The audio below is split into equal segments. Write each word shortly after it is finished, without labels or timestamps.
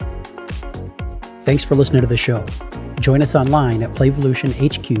Thanks for listening to the show. Join us online at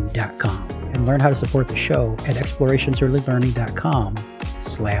playvolutionhq.com and learn how to support the show at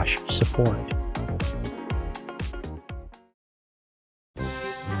explorationsearlylearning.com/support.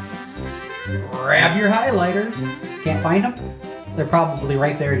 Grab your highlighters. Can't find them? They're probably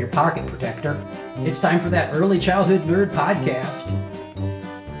right there in your pocket protector. It's time for that Early Childhood Nerd podcast.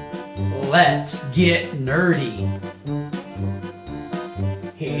 Let's get nerdy.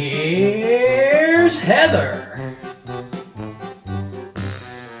 Here's Heather.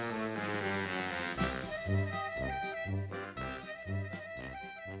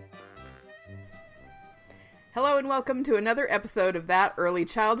 Hello and welcome to another episode of That Early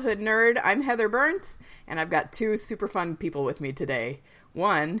Childhood Nerd. I'm Heather Burns, and I've got two super fun people with me today.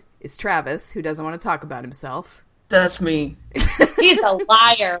 One is Travis, who doesn't want to talk about himself. That's me. He's a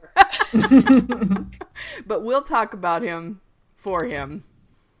liar. But we'll talk about him for him,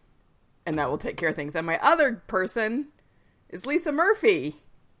 and that will take care of things. And my other person is Lisa Murphy.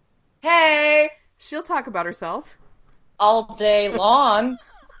 Hey. She'll talk about herself. All day long.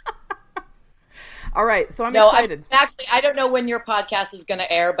 All right, so I'm excited. Actually, I don't know when your podcast is going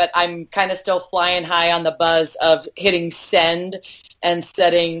to air, but I'm kind of still flying high on the buzz of hitting send and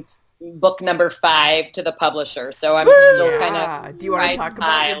setting book number 5 to the publisher. So I'm still kind of... Do you want to talk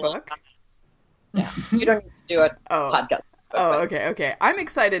about your book? Yeah, you don't need to do a podcast. Okay. I'm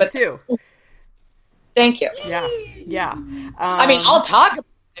excited too. Thank you. Yeah. I mean, I'll talk about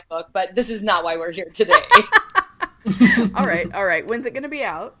my book, but this is not why we're here today. All right. When's it going to be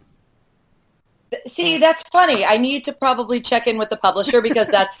out? See, that's funny. I need to probably check in with the publisher because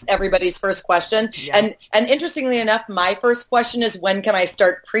that's everybody's first question. Yeah. And interestingly enough, my first question is, when can I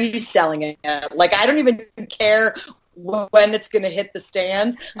start pre-selling it? Like, I don't even care when it's going to hit the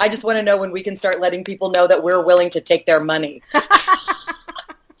stands. I just want to know when we can start letting people know that we're willing to take their money.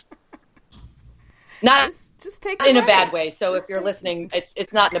 Not just take in a bad way. So if you're listening,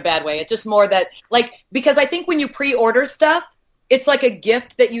 it's not in a bad way. It's just more that, like, because I think when you pre-order stuff, it's like a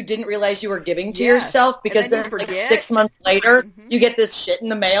gift that you didn't realize you were giving to yourself, because then like 6 months later, you get this shit in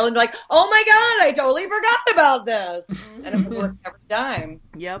the mail and you're like, oh my God, I totally forgot about this. And it was worth every dime.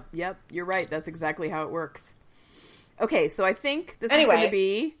 Yep. You're right. That's exactly how it works. Okay, so I think this is going to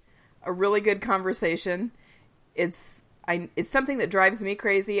be a really good conversation. It's something that drives me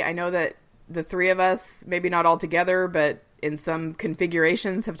crazy. I know that the three of us, maybe not all together, but in some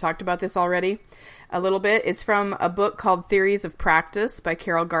configurations, have talked about this already a little bit. It's from a book called Theories of Practice by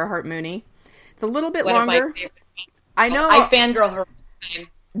Carol Garhart Mooney. It's a little bit longer. I know. I fangirl her.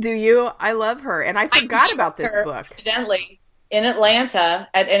 Do you? I love her. And I forgot about this book. Incidentally, in Atlanta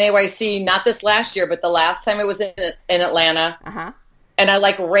at NAYC, not this last year, but the last time it was in Atlanta. Uh-huh. And I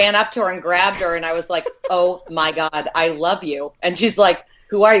ran up to her and grabbed her, and I was like, oh my God, I love you. And she's like,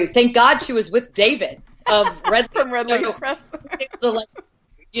 who are you? Thank God she was with David of Red from Red Lake Press.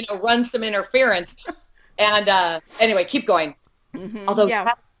 Run some interference. And anyway, keep going. Mm-hmm. Although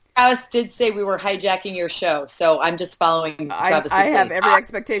Travis did say we were hijacking your show, so I'm just following Travis. I have every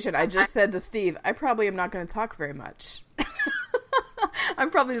expectation. I just said to Steve, I probably am not going to talk very much. I'm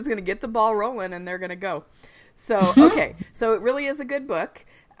probably just going to get the ball rolling, and they're going to go. So, okay. So it really is a good book.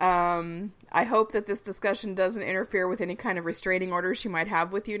 I hope that this discussion doesn't interfere with any kind of restraining order she might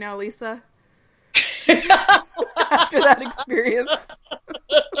have with you now, Lisa. After that experience.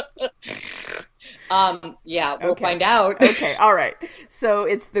 We'll find out. Okay, all right. So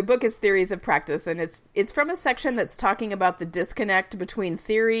the book is Theories of Practice, and it's from a section that's talking about the disconnect between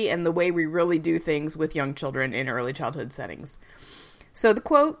theory and the way we really do things with young children in early childhood settings. So the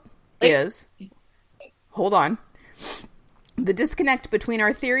quote is, hold on. The disconnect between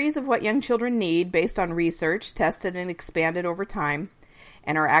our theories of what young children need based on research tested and expanded over time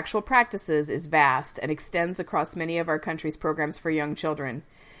and our actual practices is vast and extends across many of our country's programs for young children.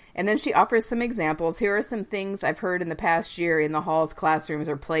 And then she offers some examples. Here are some things I've heard in the past year in the halls, classrooms,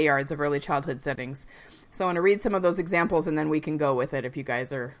 or play yards of early childhood settings. So I want to read some of those examples, and then we can go with it if you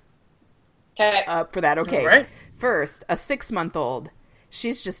guys are up for that. Okay. Right. First, a 6-month-old.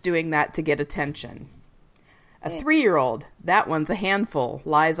 She's just doing that to get attention. A 3-year-old. That one's a handful.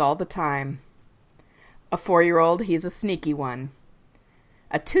 Lies all the time. A 4-year-old. He's a sneaky one.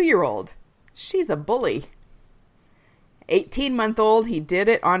 A 2-year-old. She's a bully. 18-month-old, he did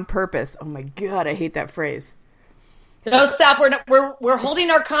it on purpose. Oh my God, I hate that phrase. No, stop. We're holding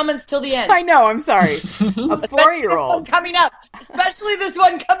our comments till the end. I know, I'm sorry. A 4-year-old. Coming up. Especially this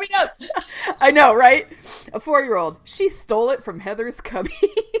one coming up. I know, right? A 4-year-old. She stole it from Heather's cubby.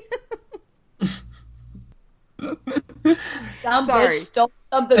 Some bitch stole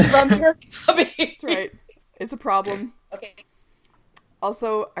something from your cubby. That's right. It's a problem. Okay.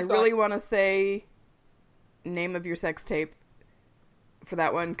 Also, I really want to say name of your sex tape for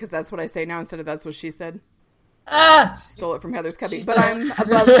that one, because that's what I say now instead of that's what she said. She stole it from Heather's Cubby, but I'm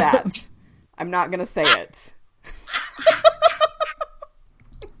above that. I'm not going to say it.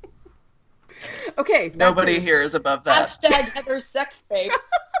 Okay. Nobody here is above that. Hashtag Heather's sex tape.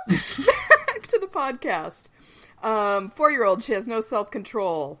 Back to the podcast. 4-year-old, she has no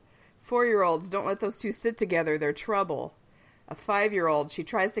self-control. 4-year-olds, don't let those two sit together. They're trouble. A 5-year-old, she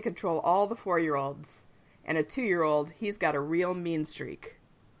tries to control all the 4-year-olds. And a 2-year-old, he's got a real mean streak.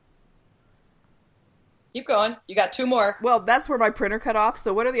 Keep going. You got 2 more. Well, that's where my printer cut off,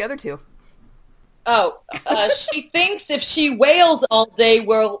 so what are the other 2? Oh, she thinks if she wails all day,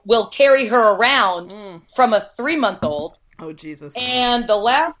 we'll carry her around from a 3-month-old. Oh, Jesus. And the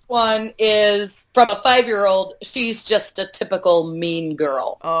last one is from a 5-year-old. She's just a typical mean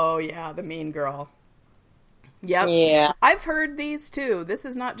girl. Oh, yeah, the mean girl. Yep. Yeah. I've heard these, too. This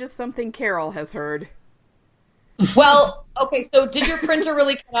is not just something Carol has heard. Well, okay, so did your printer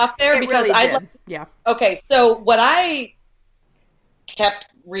really cut off there? Because really did. Yeah. Okay, so what I kept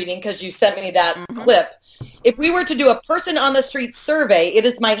reading, because you sent me that clip, if we were to do a person on the street survey, it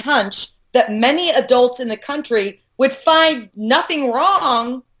is my hunch that many adults in the country would find nothing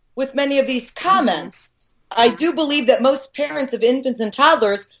wrong with many of these comments. I do believe that most parents of infants and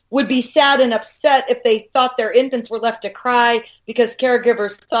toddlers would be sad and upset if they thought their infants were left to cry because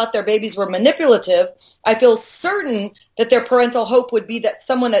caregivers thought their babies were manipulative. I feel certain that their parental hope would be that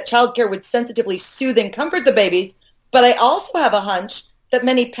someone at childcare would sensitively soothe and comfort the babies. But I also have a hunch that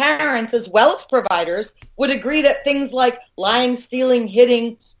many parents, as well as providers, would agree that things like lying, stealing,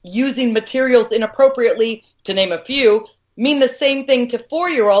 hitting, using materials inappropriately, to name a few, mean the same thing to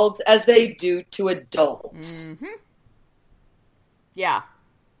 4-year-olds as they do to adults. Mm-hmm. Yeah.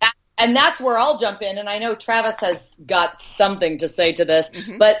 And that's where I'll jump in, and I know Travis has got something to say to this,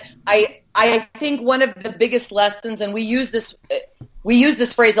 but I think one of the biggest lessons, and we use this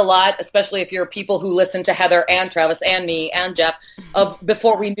phrase a lot, especially if you're people who listen to Heather and Travis and me and Jeff, of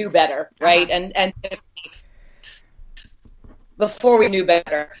before we knew better, right? And before we knew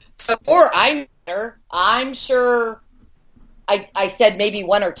better. So before I knew better, I'm sure I said maybe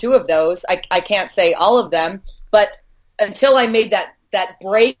 1 or 2 of those. I can't say all of them, but until I made that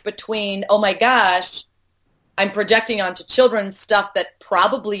break between, oh my gosh, I'm projecting onto children stuff that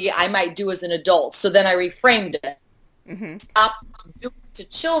probably I might do as an adult. So then I reframed it. Stop doing to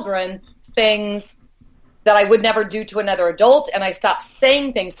children things that I would never do to another adult, and I stopped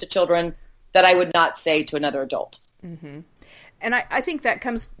saying things to children that I would not say to another adult. And I think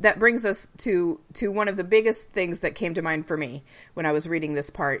that brings us to one of the biggest things that came to mind for me when I was reading this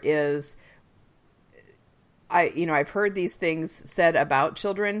part is, I've heard these things said about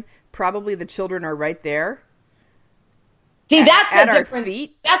children. Probably the children are right there. See, that's at a our different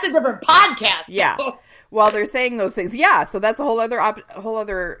feet. That's a different podcast. Yeah. While they're saying those things, yeah. So that's a whole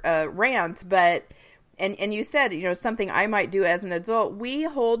other rant. But and you said, something I might do as an adult. We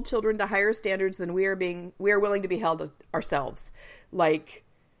hold children to higher standards than we are willing to be held ourselves. Like,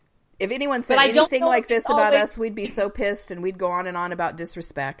 if anyone said anything like this about us, we'd be so pissed and we'd go on and on about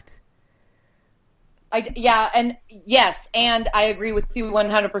disrespect. And I agree with you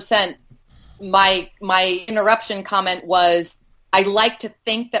 100%. My interruption comment was, I like to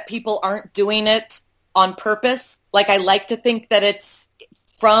think that people aren't doing it on purpose. Like, I like to think that it's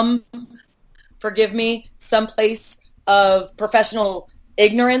from, forgive me, some place of professional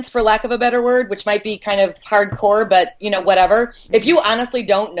ignorance, for lack of a better word, which might be kind of hardcore, but, whatever. If you honestly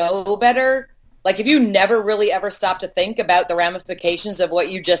don't know better, like, if you never really ever stop to think about the ramifications of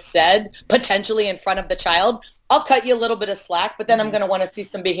what you just said, potentially in front of the child, I'll cut you a little bit of slack, but then I'm going to want to see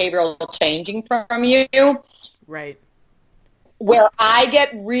some behavioral changing from you. Right. Where I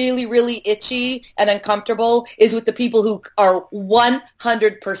get really, really itchy and uncomfortable is with the people who are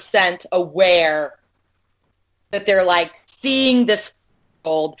 100% aware that they're, like, seeing this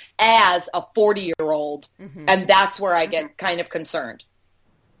old as a 40-year-old, and that's where I get kind of concerned.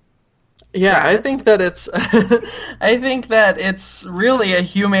 Yeah, I think that it's really a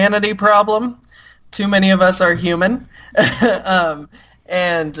humanity problem. Too many of us are human.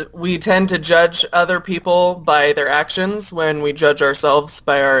 And we tend to judge other people by their actions when we judge ourselves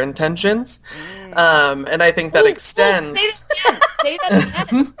by our intentions. And I think that extends. Say that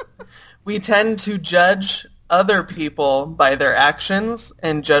again. We tend to judge other people by their actions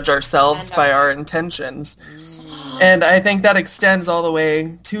and judge ourselves by our intentions. And I think that extends all the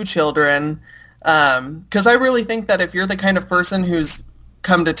way to children, because I really think that if you're the kind of person who's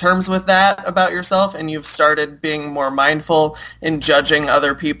come to terms with that about yourself and you've started being more mindful in judging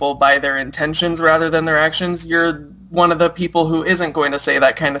other people by their intentions rather than their actions, you're one of the people who isn't going to say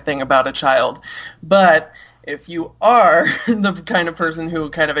that kind of thing about a child. But if you are the kind of person who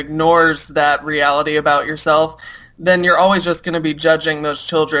kind of ignores that reality about yourself, then you're always just going to be judging those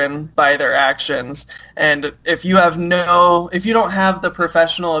children by their actions. And if you don't have the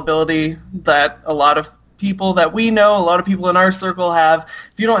professional ability that a lot of people that we know, a lot of people in our circle have,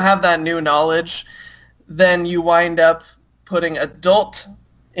 if you don't have that new knowledge, then you wind up putting adult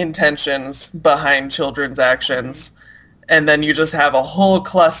intentions behind children's actions. And then you just have a whole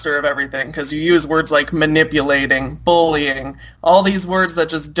cluster of everything because you use words like manipulating, bullying, all these words that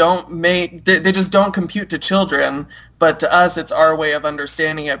just they just don't compute to children. But to us, it's our way of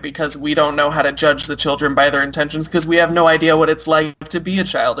understanding it because we don't know how to judge the children by their intentions because we have no idea what it's like to be a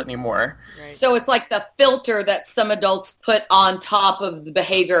child anymore. Right. So it's like the filter that some adults put on top of the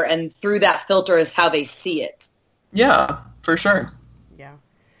behavior, and through that filter is how they see it. Yeah, for sure. Yeah.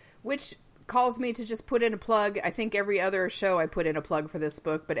 Which calls me to just put in a plug. I think every other show I put in a plug for this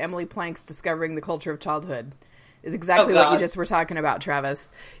book, but Emily Plank's Discovering the Culture of Childhood is exactly what you just were talking about,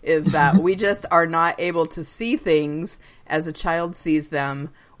 Travis, is that we just are not able to see things as a child sees them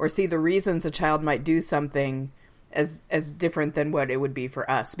or see the reasons a child might do something as different than what it would be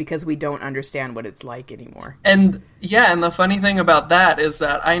for us because we don't understand what it's like anymore. And yeah, and the funny thing about that is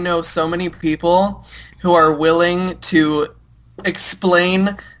that I know so many people who are willing to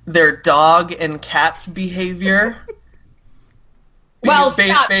explain their dog and cat's behavior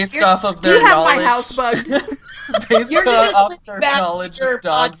based off of their knowledge. Do you have my house bugged? Based off their knowledge of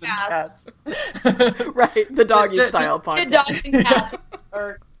dogs and cats. Right, the doggy style podcast. Dogs and cats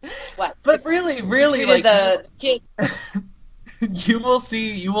or what? But really, like the kids. You will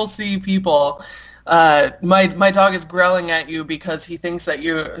see people. My dog is growling at you because he thinks that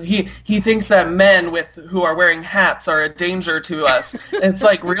he thinks that men who are wearing hats are a danger to us. It's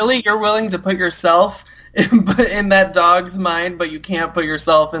like, really, you're willing to put yourself in that dog's mind, but you can't put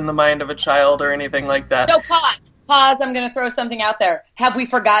yourself in the mind of a child or anything like that. So pause. I'm going to throw something out there. Have we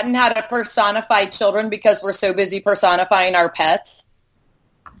forgotten how to personify children because we're so busy personifying our pets?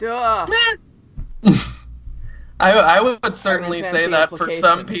 Duh. I would certainly say that for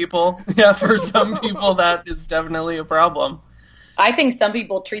some people. Yeah, for some people that is definitely a problem. I think some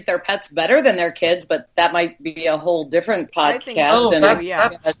people treat their pets better than their kids, but that might be a whole different podcast.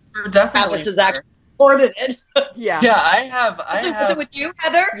 That's definitely Travis actually recorded it. Yeah. Yeah, I have. Was it with you,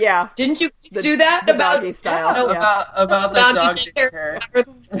 Heather? Yeah. Didn't you do that about doggy style? About the dog daycare.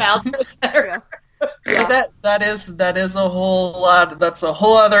 Yeah. That is a whole lot. That's a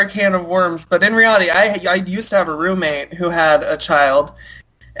whole other can of worms. But in reality, I used to have a roommate who had a child,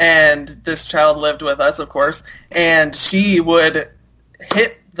 and this child lived with us, of course, and she would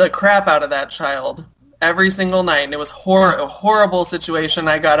hit the crap out of that child every single night, and it was a horrible situation.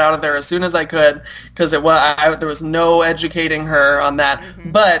 I got out of there as soon as I could because there was no educating her on that.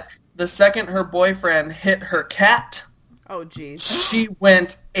 Mm-hmm. But the second her boyfriend hit her cat, oh geez, she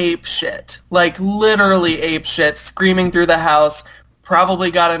went ape shit, like literally ape shit, screaming through the house.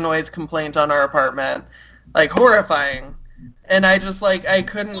 Probably got a noise complaint on our apartment, like horrifying. And I just I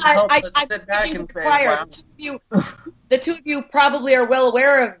couldn't help but sit back and say, wow. The two of you probably are well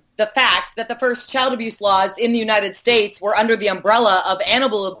aware of the fact that the first child abuse laws in the United States were under the umbrella of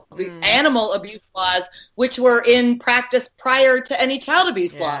animal abuse laws, which were in practice prior to any child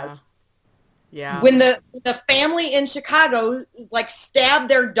abuse laws. Yeah. When the family in Chicago stabbed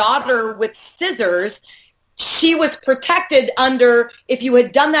their daughter with scissors, she was protected under, if you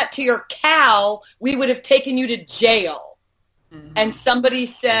had done that to your cow, we would have taken you to jail. Mm-hmm. And somebody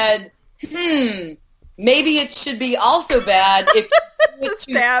said, maybe it should be also bad if you to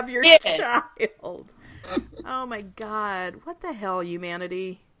stab your child. Oh my God. What the hell,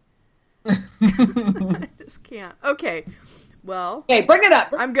 humanity? I just can't. Okay. Well, okay, bring it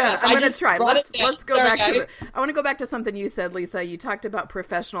up. I'm gonna try. Let's go back to I want to go back to something you said, Lisa. You talked about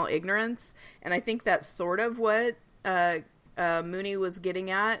professional ignorance, and I think that's sort of what Mooney was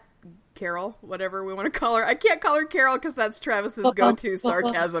getting at. Carol, whatever we want to call her. I can't call her Carol because that's Travis's go-to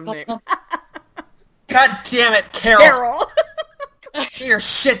sarcasm name. God damn it, Carol! Carol, get your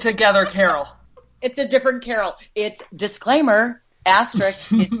shit together, Carol. It's a different Carol. It's disclaimer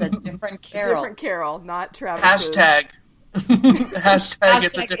asterisk. It's a different Carol. Different Carol, not Travis. Hashtag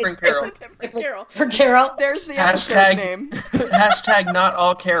it's a different Carol. It's a different Carol. For Carol. There's the episode name. Hashtag not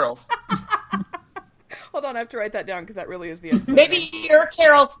all Carols. Hold on, I have to write that down because that really is the episode. Maybe your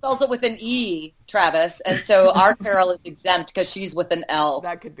Carol spells it with an E, Travis, and so our Carol is exempt because she's with an L.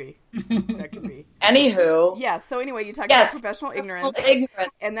 That could be. Anywho. Yeah, so anyway, you talked about professional ignorance.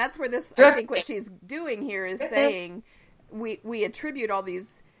 And that's where I think what she's doing here is saying we attribute all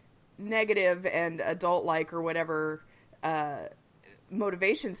these negative and adult-like or whatever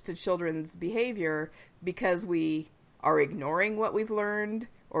motivations to children's behavior because we are ignoring what we've learned,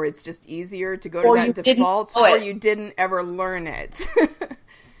 or it's just easier to go to that default, or you didn't ever learn it.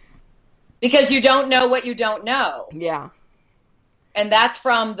 Because you don't know what you don't know. Yeah. And that's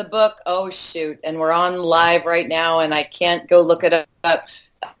from the book, oh shoot, and we're on live right now, and I can't go look it up.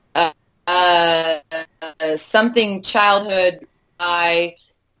 Something Childhood by...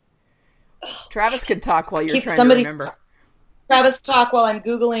 Travis could talk while you're trying to remember. Travis talk while I'm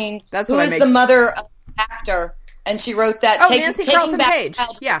Googling who is the mother of the actor, and she wrote that. Nancy Carlson Page.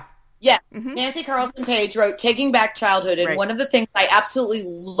 Yeah. Yeah, Nancy Carlson Page wrote Taking Back Childhood, and one of the things I absolutely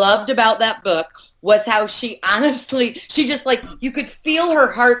loved about that book was how she just like, you could feel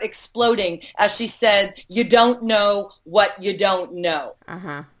her heart exploding as she said, you don't know what you don't know.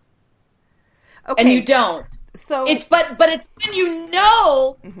 Okay. And you don't. So but it's when you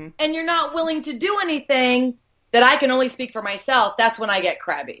know and you're not willing to do anything, that I can only speak for myself, that's when I get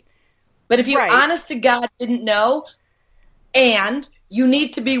crabby. But if you honest to God didn't know, and you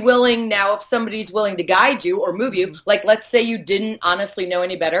need to be willing now, if somebody's willing to guide you or move you, like let's say you didn't honestly know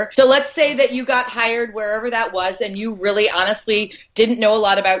any better. So let's say that you got hired wherever that was and you really honestly didn't know a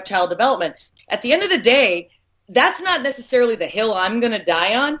lot about child development. At the end of the day, that's not necessarily the hill I'm going to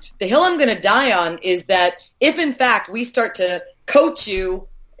die on. The hill I'm going to die on is that if in fact we start to coach you,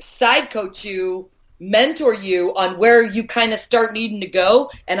 side coach you, mentor you on where you kind of start needing to go,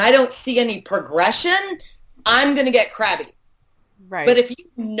 and I don't see any progression, I'm going to get crabby. Right. But if you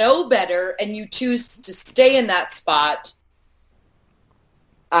know better and you choose to stay in that spot,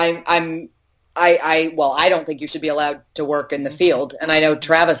 I don't think you should be allowed to work in the field. And I know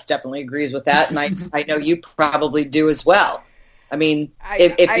Travis definitely agrees with that, and I know you probably do as well. I mean,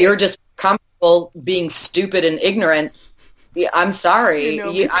 if you're just comfortable being stupid and ignorant, I'm sorry. I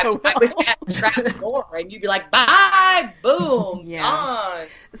would trap the door, and you'd be like, bye, boom, gone.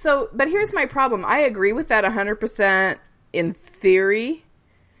 So, but here's my problem. I agree with that 100%. In theory,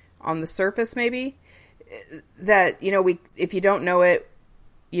 on the surface maybe, that, if you don't know it,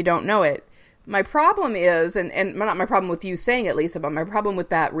 you don't know it. My problem is, and not my problem with you saying it, Lisa, but my problem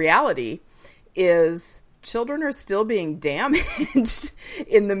with that reality is children are still being damaged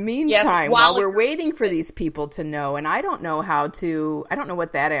in the meantime while we're waiting for these people to know. And I don't know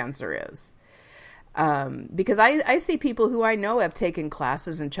what that answer is. Because I see people who I know have taken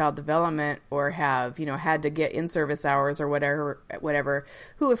classes in child development or have, had to get in-service hours or whatever,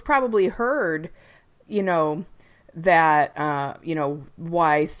 who have probably heard, that,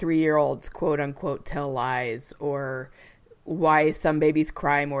 why 3-year-olds, quote unquote, tell lies, or why some babies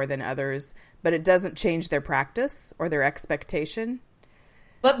cry more than others, but it doesn't change their practice or their expectation.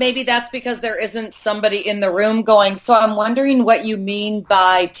 But maybe that's because there isn't somebody in the room going, so I'm wondering what you mean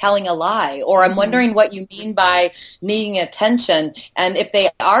by telling a lie, or I'm wondering what you mean by needing attention. And if they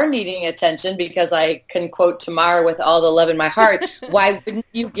are needing attention, because I can quote Tamar with all the love in my heart, why wouldn't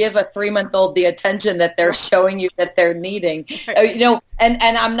you give a 3-month-old the attention that they're showing you that they're needing? And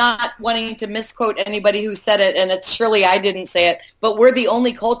I'm not wanting to misquote anybody who said it, and it's surely I didn't say it, but we're the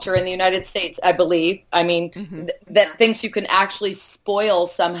only culture in the United States, I believe, that thinks you can actually spoil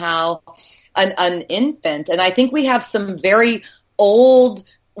somehow an infant. And I think we have some very old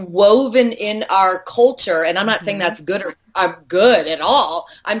woven in our culture, and I'm not saying that's good or good at all.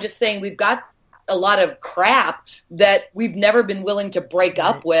 I'm just saying we've got a lot of crap that we've never been willing to break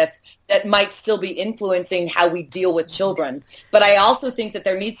up with that might still be influencing how we deal with children. But I also think that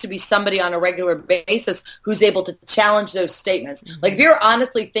there needs to be somebody on a regular basis who's able to challenge those statements. Like if you're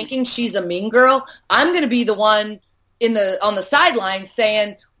honestly thinking she's a mean girl, I'm going to be the one on the sidelines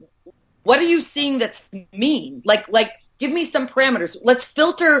saying, what are you seeing that's mean? Like give me some parameters. Let's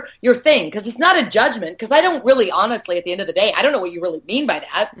filter your thing, because it's not a judgment, because I don't really, honestly, at the end of the day, I don't know what you really mean by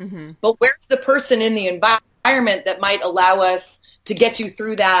that. But where's the person in the environment that might allow us to get you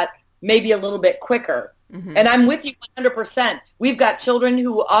through that maybe a little bit quicker? And I'm with you 100%. We've got children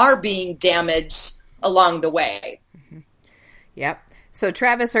who are being damaged along the way. Yep. So,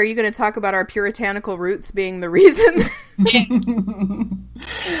 Travis, are you going to talk about our puritanical roots being the reason? We've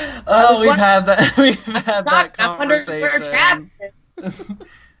had that conversation.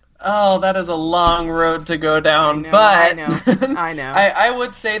 Oh, that is a long road to go down. I know. I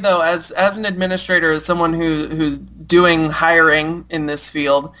would say, though, as an administrator, as someone who's doing hiring in this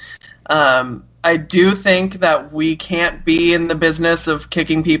field, I do think that we can't be in the business of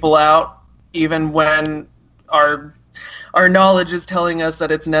kicking people out, even when our knowledge is telling us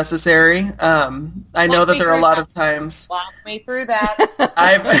that it's necessary. I know that there are a lot of times. Walk me through that.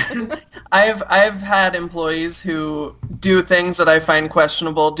 I've had employees who do things that I find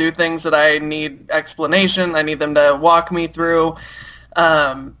questionable, do things that I need explanation. I need them to walk me through.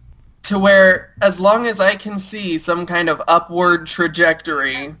 to where as long as I can see some kind of upward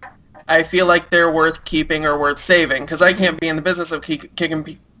trajectory, I feel like they're worth keeping or worth saving, because I can't be in the business of kicking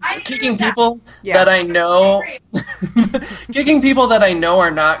people that I know kicking people that I know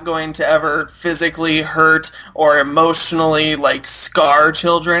are not going to ever physically hurt or emotionally like scar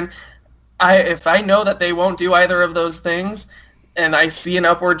children. If I know that they won't do either of those things and I see an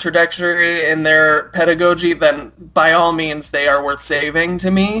upward trajectory in their pedagogy, then by all means they are worth saving to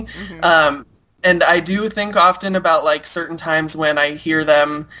me. And I do think often about like certain times when I hear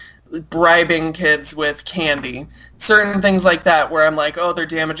them bribing kids with candy, certain things like that where I'm like, oh, they're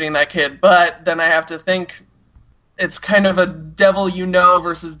damaging that kid. But then I have to think it's kind of a devil you know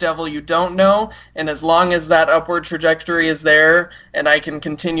versus devil you don't know. And as long as that upward trajectory is there and I can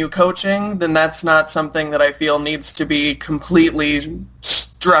continue coaching, then that's not something that I feel needs to be completely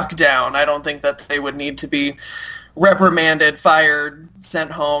struck down. I don't think that they would need to be reprimanded, fired,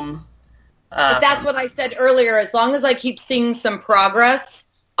 sent home. But that's what I said earlier. As long as I keep seeing some progress,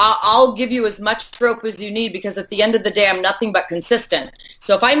 I'll give you as much rope as you need, because at the end of the day, I'm nothing but consistent.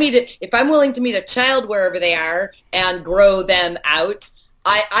 So if I'm willing to meet a child wherever they are and grow them out,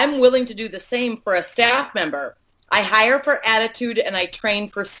 I'm willing to do the same for a staff member. I hire for attitude and I train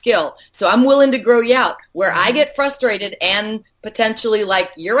for skill. So I'm willing to grow you out. Where I get frustrated and potentially like,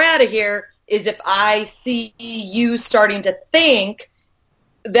 you're out of here, is if I see you starting to think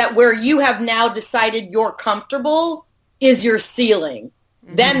that where you have now decided you're comfortable is your ceiling.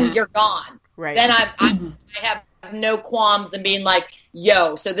 Then you're gone. Right. Then I have no qualms in being like,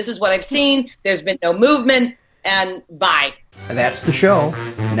 yo, so this is what I've seen. There's been no movement, and bye. That's the show.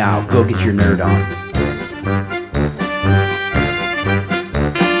 Now go get your nerd on.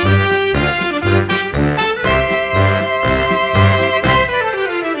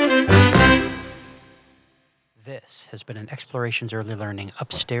 This has been an Explorations Early Learning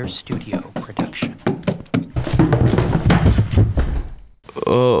Upstairs Studio production.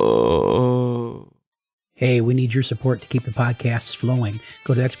 Hey, we need your support to keep the podcasts flowing.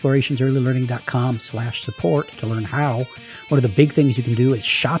 Go to explorationsearlylearning.com/support to learn how. One of the big things you can do is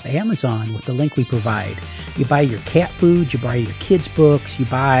shop Amazon with the link we provide. You buy your cat food, you buy your kids' books, you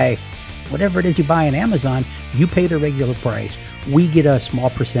buy whatever it is you buy on Amazon, you pay the regular price. We get a small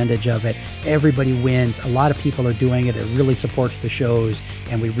percentage of it. Everybody wins. A lot of people are doing it. It really supports the shows,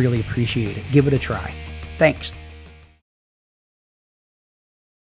 and we really appreciate it. Give it a try. Thanks.